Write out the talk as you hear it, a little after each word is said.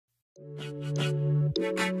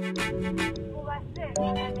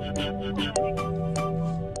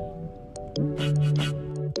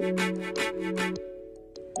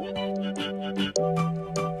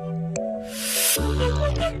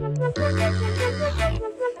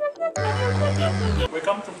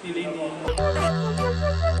Welcome to Filini.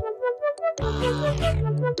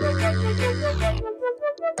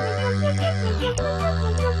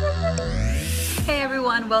 Hey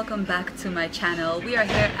everyone, welcome back to my channel. We are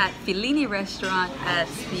here at Filini Restaurant at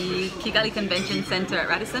the Kigali Convention Centre at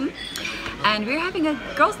Radisson, and we're having a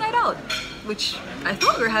girls' night out, which I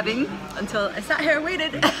thought we were having until I sat here and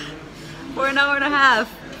waited for an hour and a half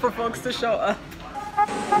for folks to show up.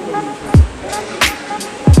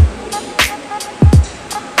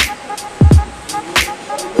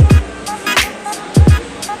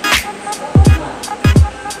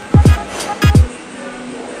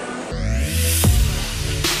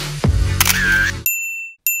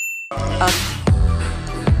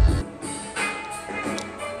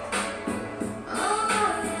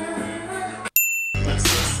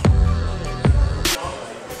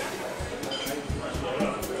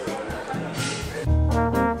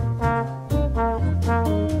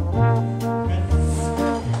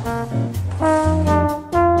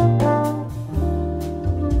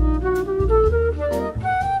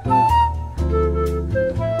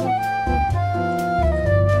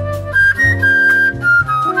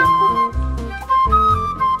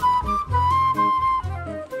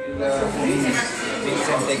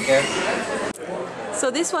 So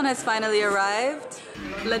this one has finally arrived.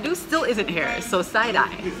 Ladu still isn't here, so side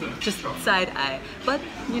eye, just side eye. But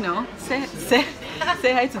you know, say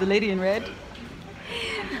hi to the lady in red.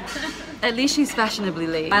 At least she's fashionably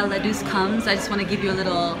late. While Ladu's comes, I just want to give you a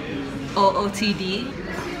little OOTD.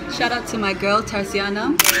 Shout out to my girl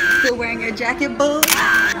Tarsiana, still wearing her jacket, boo.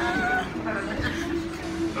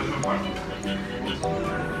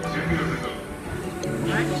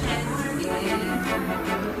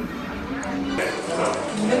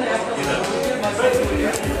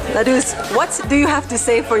 Ladus, what do you have to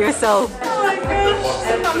say for yourself? Oh my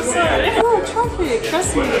gosh, I'm sorry. Oh, traffic,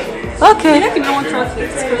 trust me. Okay. You don't know traffic,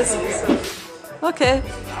 it's crazy. So. Okay.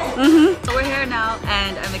 So we're here now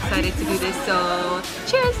and I'm excited to do this, so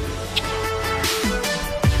cheers!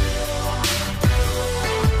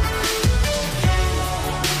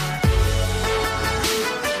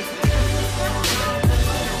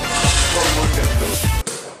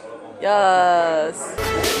 Yes!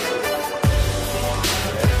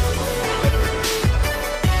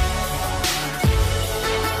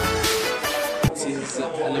 This is a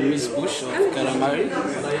lemon bush of calamari,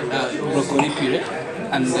 broccoli puree,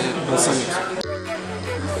 and balsamic.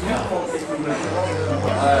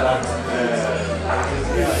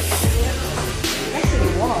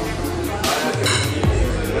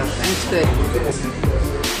 It's good.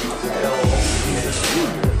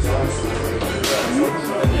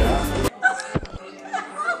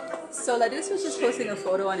 So Ladus was just posting a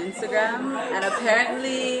photo on Instagram, and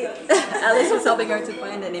apparently Alice was helping her to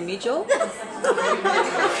find an imijo.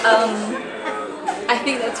 I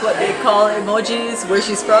think that's what they call emojis where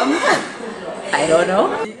she's from. I don't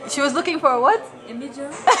know. She was looking for a what?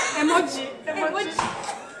 Imijo? Emoji. Emoji.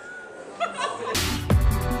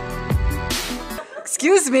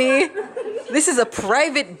 Excuse me, this is a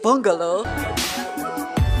private bungalow.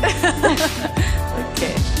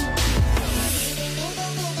 Okay.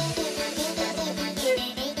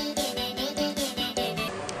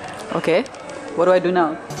 Okay, what do I do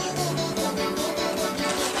now?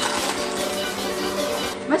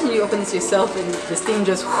 Imagine you open this yourself and the steam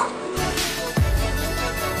just...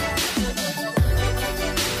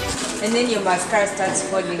 And then your mascara starts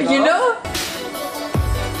falling off. You know?